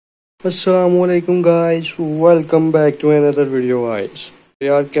अस्सलामुअलैकुम guys, welcome back to another video guys.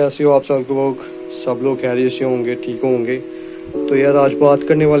 यार कैसे हो आप सब लोग खैरियत से होंगे, ठीक होंगे। तो यार आज बात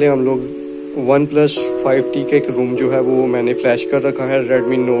करने वाले हम लोग OnePlus 5T का एक रूम जो है वो मैंने फ्लैश कर रखा है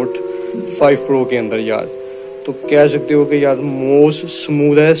Redmi Note 5 Pro के अंदर। यार तो कह सकते हो कि यार मोस्ट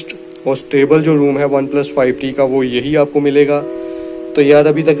स्मूदेस्ट और स्टेबल जो रूम है OnePlus 5T का वो यही आपको मिलेगा। तो यार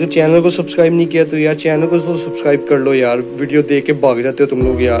अभी तक चैनल को सब्सक्राइब नहीं किया तो यार चैनल को तो सब्सक्राइब कर लो यार, वीडियो देख के भाग जाते हो तुम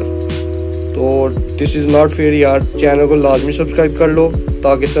लोग यार। तो दिस इज़ नॉट फेयर यार, चैनल को लाजमी सब्सक्राइब कर लो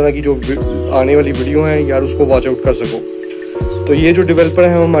ताकि इस तरह की जो आने वाली वीडियो हैं यार उसको वॉच आउट कर सको। तो ये जो डेवलपर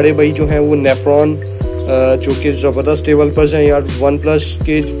हैं हमारे भाई जो हैं वो नेफ्रॉन, जो कि ज़बरदस्त डेवलपर्स हैं यार। OnePlus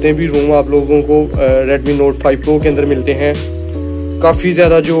के जितने भी रूम आप लोगों को Redmi Note 5 Pro के अंदर मिलते हैं, काफ़ी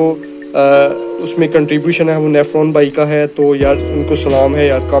ज़्यादा जो उसमें कंट्रीब्यूशन है वो नेफ्रॉन भाई का है। तो यार उनको सलाम है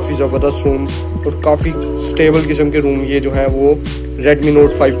यार, काफ़ी ज़बरदस्त रूम और काफ़ी स्टेबल किस्म के रूम ये जो हैं वो Redmi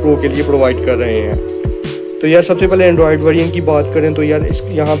Note 5 Pro के लिए प्रोवाइड कर रहे हैं। तो यार सबसे पहले एंड्रॉयड वेरिएंट की बात करें तो यार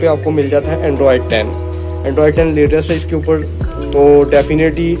यहाँ पे आपको मिल जाता है एंड्रॉयड 10 लेटेस्ट है इसके ऊपर। तो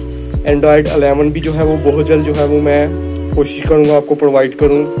डेफिनेटली एंड्रॉयड 11 भी जो है वो बहुत जल्द जो है वो मैं कोशिश करूँगा आपको प्रोवाइड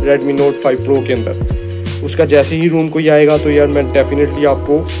करूँ Redmi Note 5 Pro के अंदर। उसका जैसे ही रूम कोई आएगा तो यार मैं डेफिनेटली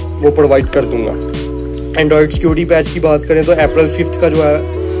आपको वो प्रोवाइड कर दूंगा। एंड्रॉयड सिक्योरिटी पैच की बात करें तो अप्रैल 5 का जो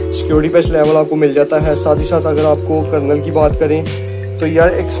है सिक्योरिटी पैच लेवल आपको मिल जाता है। साथ ही साथ अगर आपको कर्नल की बात करें तो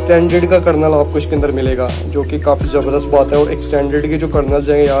यार एक्सटेंडेड का कर्नल आपको इसके अंदर मिलेगा, जो कि काफ़ी ज़बरदस्त बात है। और एक्सटेंडेड के जो कर्नल्स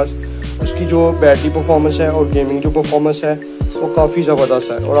हैं यार उसकी जो बैटरी परफॉर्मेंस है और गेमिंग जो परफॉर्मेंस है वो काफ़ी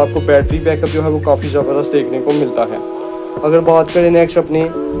ज़बरदस्त है और आपको बैटरी बैकअप जो है वो काफ़ी ज़बरदस्त देखने को मिलता है। अगर बात करें नेक्स्ट अपने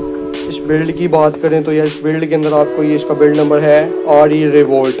इस बिल्ड की बात करें तो यार इस बिल्ड के अंदर आपको ये इसका बिल्ड नंबर है RE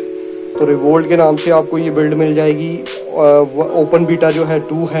Revolt। तो रिवोल्ट के नाम से आपको ये बिल्ड मिल जाएगी। ओपन बीटा जो है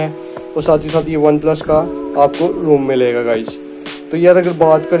 2 है और साथ ही साथ ये OnePlus का आपको रूम मिलेगा गाइस। तो यार अगर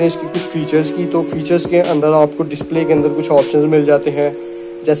बात करें इसकी कुछ फीचर्स की तो फीचर्स के अंदर आपको डिस्प्ले के अंदर कुछ ऑप्शंस मिल जाते हैं,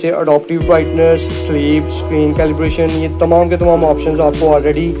 जैसे adoptive brightness, sleep, screen calibration. ये तमाम के तमाम ऑप्शंस आपको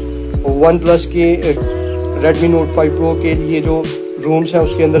ऑलरेडी OnePlus के Redmi Note 5 Pro के लिए जो रूम्स हैं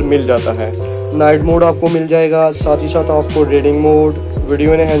उसके अंदर मिल जाता है। नाइट मोड आपको मिल जाएगा, साथ ही साथ आपको रीडिंग मोड,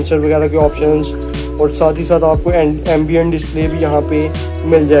 वीडियो एनहेंसर वगैरह के ऑप्शंस और साथ ही साथ आपको एम्बिएंट डिस्प्ले भी यहाँ पे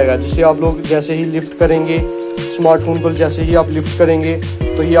मिल जाएगा, जिससे आप लोग जैसे ही लिफ्ट करेंगे स्मार्टफोन को, जैसे ही आप लिफ्ट करेंगे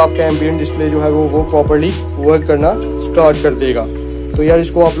तो ये आपका एम्बिएंट डिस्प्ले जो है वो प्रॉपरली वर्क करना स्टार्ट कर देगा। तो यार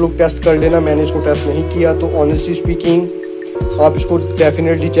इसको आप लोग टेस्ट कर लेना, मैंने इसको टेस्ट नहीं किया तो ऑनेस्टली स्पीकिंग आप इसको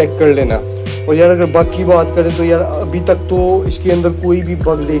डेफिनेटली चेक कर लेना। और यार अगर बग की बात करें तो यार अभी तक तो इसके अंदर कोई भी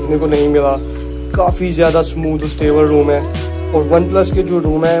बग देखने को नहीं मिला, काफ़ी ज़्यादा स्मूथ स्टेबल रूम है। और OnePlus के जो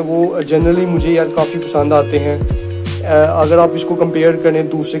रूम है वो जनरली मुझे यार काफ़ी पसंद आते हैं अगर आप इसको कंपेयर करें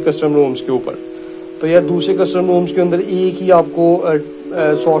दूसरे कस्टम रूम्स के ऊपर। तो यार दूसरे कस्टम रूम्स के अंदर एक ही आपको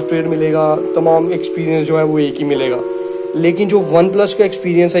सॉफ्टवेयर मिलेगा, तमाम एक्सपीरियंस जो है वो एक ही मिलेगा। लेकिन जो OnePlus का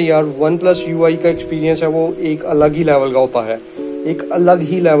एक्सपीरियंस है यार, OnePlus UI का एक्सपीरियंस है वो एक अलग ही लेवल का होता है, एक अलग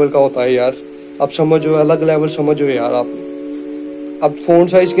ही लेवल का होता है यार। आप समझो, अलग लेवल समझो यार आप। अब फ़ोन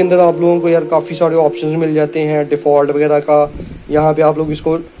साइज़ के अंदर आप लोगों को यार काफ़ी सारे ऑप्शंस मिल जाते हैं डिफ़ॉल्ट वगैरह का। यहाँ पे आप लोग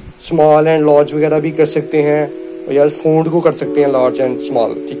इसको स्मॉल एंड लार्ज वगैरह भी कर सकते हैं और यार फ़ोन को कर सकते हैं लार्ज एंड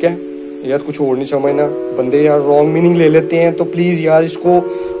स्मॉल, ठीक है यार। कुछ और नहीं समझना, बंदे यार रॉन्ग मीनिंग ले लेते हैं, तो प्लीज़ यार इसको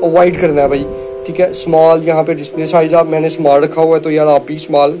अवॉइड करना है भाई, ठीक है। स्मॉल यहाँ पे डिस्प्ले साइज़ आप मैंने स्मॉल रखा हुआ है तो यार आप भी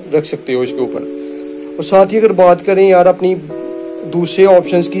स्मॉल रख सकते हो इसके ऊपर। और साथ ही अगर बात करें यार अपनी दूसरे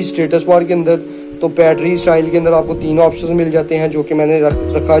ऑप्शंस की स्टेटस बार के अंदर तो बैटरी स्टाइल के अंदर आपको 3 ऑप्शंस मिल जाते हैं, जो कि मैंने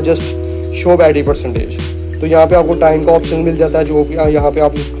रखा जस्ट शो बैटरी परसेंटेज। तो यहाँ पे आपको टाइम का ऑप्शन मिल जाता है जो कि यहाँ पे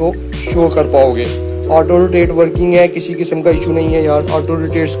आप इसको शो कर पाओगे। ऑटो रोटेट वर्किंग है, किसी किस्म का इशू नहीं है यार। ऑटो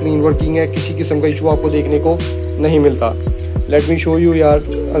रोटेट स्क्रीन वर्किंग है, किसी किस्म का इशू आपको देखने को नहीं मिलता। लेट मी शो यू यार,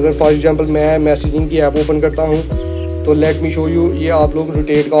 अगर फॉर एग्जांपल मैं मैसेजिंग की ऐप ओपन करता हूँ तो लेट मी शो यू, ये आप लोग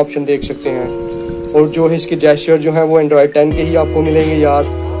रोटेट का ऑप्शन देख सकते हैं। और जो है इसके जेस्चर जो है वो एंड्रॉयड 10 के ही आपको मिलेंगे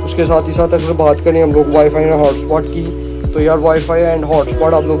यार। उसके साथ ही साथ अगर बात करें हम लोग वाईफाई एंड हॉटस्पॉट की तो यार वाईफाई एंड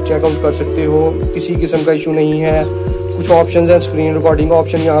हॉटस्पॉट आप लोग चेकआउट कर सकते हो, किसी किस्म का इशू नहीं है। कुछ ऑप्शंस हैं, स्क्रीन रिकॉर्डिंग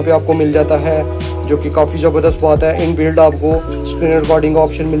ऑप्शन यहाँ पे आपको मिल जाता है, जो कि काफ़ी ज़बरदस्त बात है। इन बिल्ड आपको स्क्रीन रिकॉर्डिंग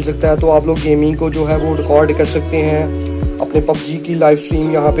ऑप्शन मिल सकता है, तो आप लोग गेमिंग को जो है वो रिकॉर्ड कर सकते हैं। अपने PUBG की लाइव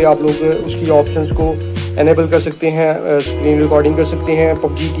स्ट्रीम यहाँ पे आप लोग उसकी ऑप्शंस को एनेबल कर सकते हैं, स्क्रीन रिकॉर्डिंग कर सकते हैं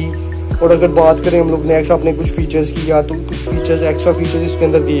PUBG की। और अगर बात करें हम लोग नेक्स्ट अपने कुछ फीचर्स की, या तो कुछ फीचर्स एक्स्ट्रा फीचर्स इसके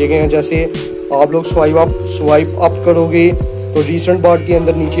अंदर दिए गए हैं, जैसे आप लोग स्वाइप अप करोगे तो रिसेंट बार के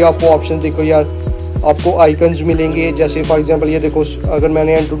अंदर नीचे आपको ऑप्शन देखो यार, आपको आइकन्स मिलेंगे। जैसे फॉर एग्जांपल ये देखो, अगर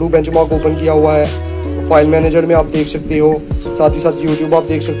मैंने Antutu बेंचमार्क ओपन किया हुआ है तो फाइल मैनेजर में आप देख सकते हो, साथ ही साथ यूट्यूब आप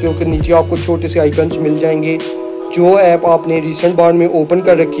देख सकते हो कि नीचे आपको छोटे से आइकन्स मिल जाएंगे जो ऐप आपने रिसेंट बार में ओपन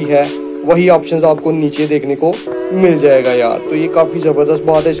कर रखी है वही ऑप्शंस आपको नीचे देखने को मिल जाएगा यार। तो ये काफ़ी ज़बरदस्त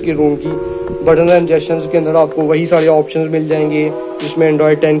बात है इसके रूम की। बटन एंड जेस्चर्स के अंदर आपको वही सारे ऑप्शंस मिल जाएंगे जिसमें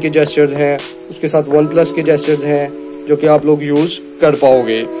एंड्रॉयड 10 के जेस्चर्स हैं, उसके साथ OnePlus के जेस्चर्स हैं जो कि आप लोग यूज़ कर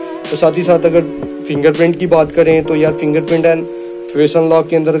पाओगे। तो साथ ही साथ अगर फिंगरप्रिंट की बात करें तो यार फिंगरप्रिंट एंड फेस अनलॉक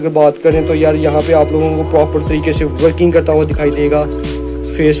के अंदर अगर बात करें तो यार यहाँ पे आप लोगों को प्रॉपर तरीके से वर्किंग करता हुआ दिखाई देगा।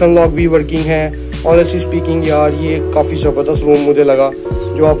 फेस अनलॉक भी वर्किंग है। ऑनेस्टली स्पीकिंग यार ये काफ़ी ज़बरदस्त रूम मुझे लगा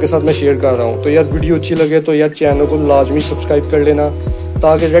जो आपके साथ मैं शेयर कर रहा हूँ। तो यार वीडियो अच्छी लगे तो यार चैनल को लाजमी सब्सक्राइब कर लेना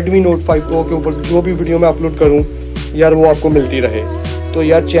ताकि Redmi Note 5 Pro के ऊपर जो भी वीडियो मैं अपलोड करूँ यार वो आपको मिलती रहे। तो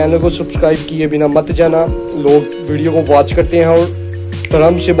यार चैनल को सब्सक्राइब किए बिना मत जाना। लोग वीडियो को वॉच करते हैं और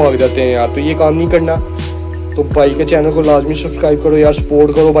तरम से भाग जाते हैं यार, तो ये काम नहीं करना। तो भाई के चैनल को लाजमी सब्सक्राइब करो यार,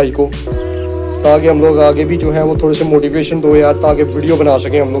 सपोर्ट करो भाई को ताकि हम लोग आगे भी जो है वो थोड़े से मोटिवेशन दो यार, ताकि वीडियो बना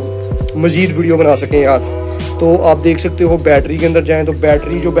सकें, हम लोग मज़ीद वीडियो बना सकें यार। तो आप देख सकते हो बैटरी के अंदर जाएँ तो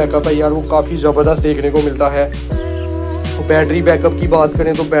बैटरी जो बैकअप है यार वो काफ़ी ज़बरदस्त देखने को मिलता है। तो बैटरी बैकअप की बात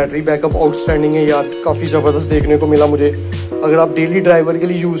करें तो बैटरी बैकअप आउटस्टैंडिंग है यार, काफ़ी ज़बरदस्त देखने को मिला मुझे। अगर आप डेली ड्राइवर के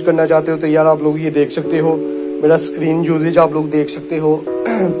लिए यूज़ करना चाहते हो तो यार आप लोग ये देख सकते हो, मेरा स्क्रीन यूजेज आप लोग देख सकते हो,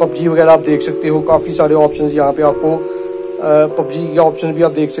 PUBG वगैरह आप देख सकते हो, काफ़ी सारे ऑप्शंस यहाँ पे आपको PUBG के ऑप्शन भी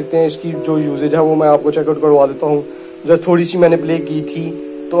आप देख सकते हैं। इसकी जो यूजेज है वो मैं आपको चेकआउट करवा देता हूँ। जस्ट थोड़ी सी मैंने प्ले की थी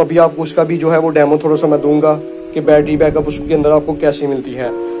तो अभी आपको उसका भी जो है वो डेमो थोड़ा सा मैं दूंगा कि बैटरी बैकअप उसके अंदर आपको कैसी मिलती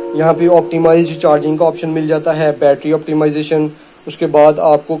है। यहाँ पे ऑप्टिमाइज चार्जिंग का ऑप्शन मिल जाता है, बैटरी ऑप्टिमाइजेशन, उसके बाद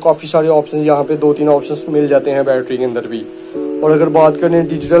आपको काफ़ी सारे ऑप्शन यहाँ पे 2-3 ऑप्शन मिल जाते हैं बैटरी के अंदर भी। और अगर बात करें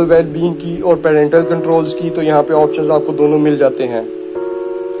डिजिटल वेलबींग की और पेरेंटल कंट्रोल्स की तो यहाँ पे ऑप्शंस आपको दोनों मिल जाते हैं।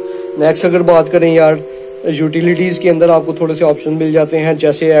 नेक्स्ट अगर बात करें यार यूटिलिटीज़ के अंदर आपको थोड़े से ऑप्शन मिल जाते हैं,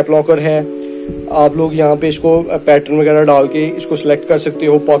 जैसे ऐप लॉकर है, आप लोग यहाँ पे इसको पैटर्न वगैरह डाल के इसको सिलेक्ट कर सकते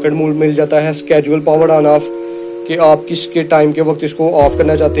हो। पॉकेट मोड मिल जाता है, स्केजुअल पावर ऑन ऑफ कि आप किसके टाइम के वक्त इसको ऑफ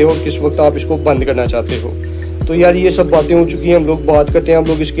करना चाहते हो और किस वक्त आप इसको बंद करना चाहते हो। तो यार ये सब बातें हो चुकी हैं। हम लोग बात करते हैं हम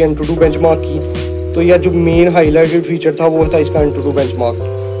लोग इसके एंटूडू बेंचमार्क की। तो यार जो मेन हाईलाइटेड फीचर था वो था इसका एंटूडू बेंचमार्क।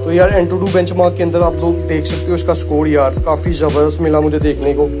 तो यार एंटूडू बेंचमार्क के अंदर आप लोग देख सकते हो इसका स्कोर यार काफ़ी ज़बरदस्त मिला मुझे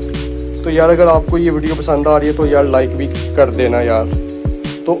देखने को। तो यार अगर आपको ये वीडियो पसंद आ रही है तो यार लाइक भी कर देना यार।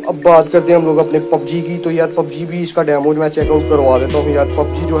 तो अब बात करते हैं हम लोग अपने PUBG की। तो यार PUBG भी इसका डेमो मैं चेकआउट करवा देता हूँ यार।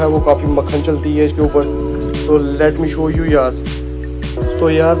 PUBG जो है वो काफ़ी मक्खन चलती है इसके ऊपर। तो लेट मी शो यू यार। तो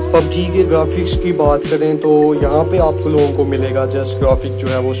यार PUBG के ग्राफिक्स की बात करें तो यहाँ पे आपको लोगों को मिलेगा जस्ट ग्राफिक जो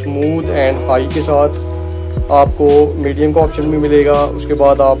है वो स्मूथ एंड हाई के साथ, आपको मीडियम का ऑप्शन भी मिलेगा, उसके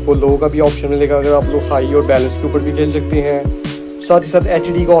बाद आपको लो का भी ऑप्शन मिलेगा अगर आप लोग हाई और बैलेंस के ऊपर भी खेल सकते हैं। साथ ही साथ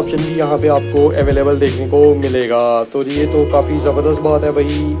HD का ऑप्शन भी यहाँ पे आपको अवेलेबल देखने को मिलेगा। तो ये तो काफ़ी ज़बरदस्त बात है भाई।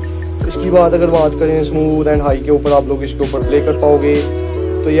 इसकी बात अगर बात करें स्मूथ एंड हाई के ऊपर आप लोग इसके ऊपर प्ले कर पाओगे।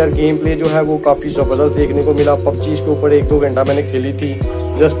 तो यार गेम प्ले जो है वो काफ़ी ज़बरदस्त देखने को मिला। PUBG इसके ऊपर 1-2 घंटा मैंने खेली थी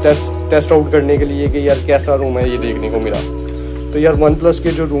जस्ट टेस्ट आउट करने के लिए कि यार कैसा रूम है ये देखने को मिला। तो यार OnePlus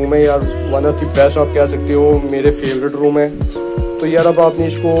के जो रूम है यार वन ऑफ द बेस्ट आप कह सकते हो, मेरे फेवरेट रूम है। तो यार अब आपने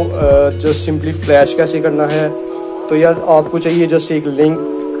इसको जस्ट सिंपली फ्लैश कैसे करना है, तो यार आपको चाहिए जस्ट एक लिंक,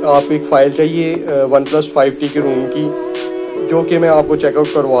 आपको एक फ़ाइल चाहिए OnePlus 5T के रूम की जो कि मैं आपको चेकआउट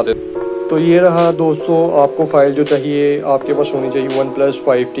करवा देता। तो ये रहा दोस्तों, आपको फ़ाइल जो चाहिए आपके पास होनी चाहिए OnePlus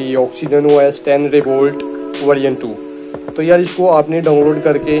 5T OxygenOS 10 Revolt version 2। तो यार इसको आपने डाउनलोड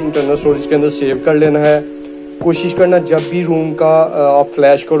करके इंटरनल स्टोरेज के अंदर सेव कर लेना है। कोशिश करना जब भी रूम का आप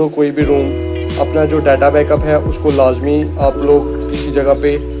फ्लैश करो कोई भी रूम, अपना जो डाटा बैकअप है उसको लाजमी आप लोग किसी जगह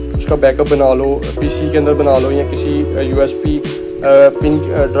पे उसका बैकअप बना लो, PC के अंदर बना लो या किसी USB पिन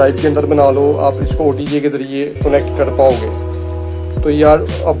ड्राइव के अंदर बना लो। आप इसको OTG के ज़रिए कनेक्ट कर पाओगे। तो यार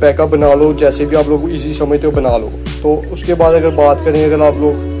अब बैकअप बना लो, जैसे भी आप लोग इजी समझते हो बना लो। तो उसके बाद अगर बात करें अगर आप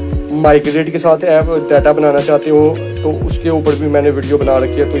लोग माइग्रेट के साथ ऐप डाटा बनाना चाहते हो तो उसके ऊपर भी मैंने वीडियो बना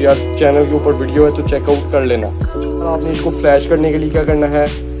रखी है। तो यार चैनल के ऊपर वीडियो है तो चेकआउट कर लेना। आपने इसको फ्लैश करने के लिए क्या करना है,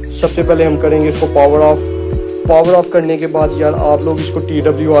 सबसे पहले हम करेंगे इसको पावर ऑफ। पावर ऑफ करने के बाद यार आप लोग इसको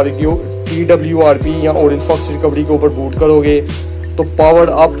TWRP या ऑरेंज फॉक्स रिकवरी के ऊपर बूट करोगे तो पावर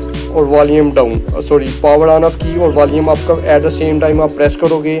अप और volume down power on off की और वॉल्यूम अप का एट द सेम टाइम आप प्रेस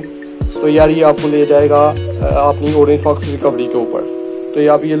करोगे तो यार ये आपको ले जाएगा अपनी ऑरेंज फॉक्स रिकवरी के ऊपर। तो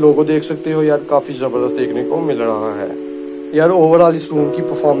आप ये लोगो देख सकते हो यार, काफ़ी ज़बरदस्त देखने को मिल रहा है यार। ओवरऑल इस रूम की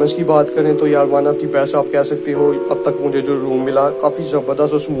परफॉर्मेंस की बात करें तो यार वन ऑफ द बेस्ट आप कह सकते हो अब तक मुझे जो रूम मिला, काफ़ी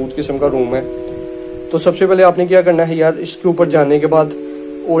ज़बरदस्त और स्मूथ किस्म का रूम है। तो सबसे पहले आपने क्या करना है यार, इसके ऊपर जाने के बाद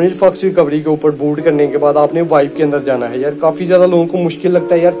ऑरेंज फॉक्स रिकवरी के ऊपर बूट करने के बाद आपने वाइप के अंदर जाना है यार। काफ़ी ज़्यादा लोगों को मुश्किल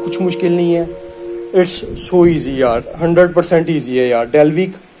लगता है यार, कुछ मुश्किल नहीं है, इट्स सो ईजी यार, 100% ईजी है यार।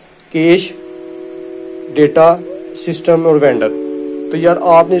 डेल्विक, कैश, डेटा, सिस्टम और वेंडर। तो यार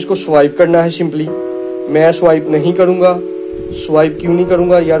आपने इसको स्वाइप करना है सिंपली। मैं स्वाइप नहीं करूँगा। स्वाइप क्यों नहीं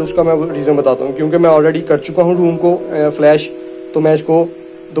करूँगा यार, उसका मैं रीज़न बताता हूँ। क्योंकि मैं ऑलरेडी कर चुका हूँ रूम को फ्लैश, तो मैं इसको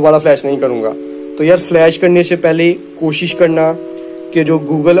दोबारा फ्लैश नहीं करूँगा। तो यार फ्लैश करने से पहले कोशिश करना कि जो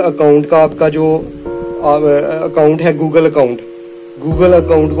गूगल अकाउंट का आपका जो अकाउंट है, गूगल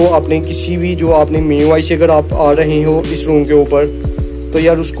अकाउंट को आपने किसी भी जो आपने MIUI से अगर आप आ रहे हो इस रूम के ऊपर, तो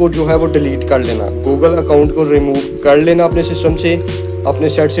यार उसको जो है वो डिलीट कर लेना। गूगल अकाउंट को रिमूव कर लेना अपने सिस्टम से, अपने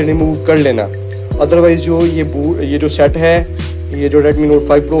सेट से रिमूव कर लेना। अदरवाइज जो ये जो सेट है, ये जो Redmi Note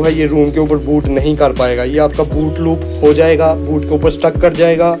 5 Pro है, ये रूम के ऊपर बूट नहीं कर पाएगा। ये आपका बूट लूप हो जाएगा, बूट के ऊपर स्टक कर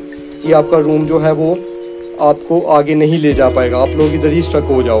जाएगा। ये आपका रूम जो है वो आपको आगे नहीं ले जा पाएगा, आप लोग इधर ही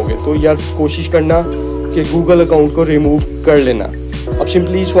स्टक हो जाओगे। तो यार कोशिश करना कि गूगल अकाउंट को रिमूव कर लेना। अब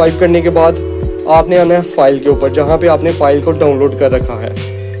सिंपली स्वाइप करने के बाद आपने आना है फाइल के ऊपर, जहाँ पे आपने फाइल को डाउनलोड कर रखा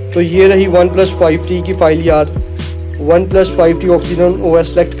है। तो ये रही OnePlus 5T की फाइल यार। OnePlus 5T OxygenOS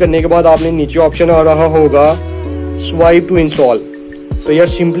सेलेक्ट करने के बाद आपने नीचे ऑप्शन आ रहा होगा स्वाइप टू इंस्टॉल। तो यार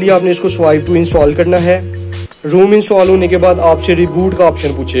सिंपली आपने इसको स्वाइप टू इंस्टॉल करना है। रूम इंस्टॉल होने के बाद आपसे रिबूट का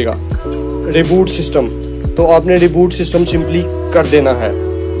ऑप्शन पूछेगा, रिबूट सिस्टम। तो आपने रिबूट सिस्टम सिंपली कर देना है।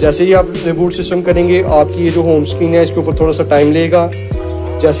 जैसे ही आप रिबूट सिस्टम करेंगे, आपकी ये जो होम स्क्रीन है इसके ऊपर थोड़ा सा टाइम लेगा।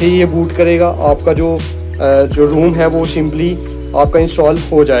 जैसे ही ये बूट करेगा, आपका जो रूम है वो सिंपली आपका इंस्टॉल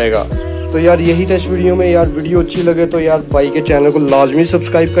हो जाएगा। तो यार यही था इस वीडियो में। यार वीडियो अच्छी लगे तो यार भाई के चैनल को लाजमी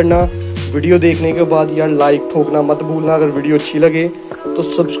सब्सक्राइब करना। वीडियो देखने के बाद यार लाइक ठोकना मत भूलना। अगर वीडियो अच्छी लगे तो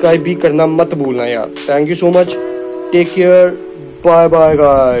सब्सक्राइब भी करना मत भूलना यार। Thank you so much, take care, bye bye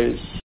guys.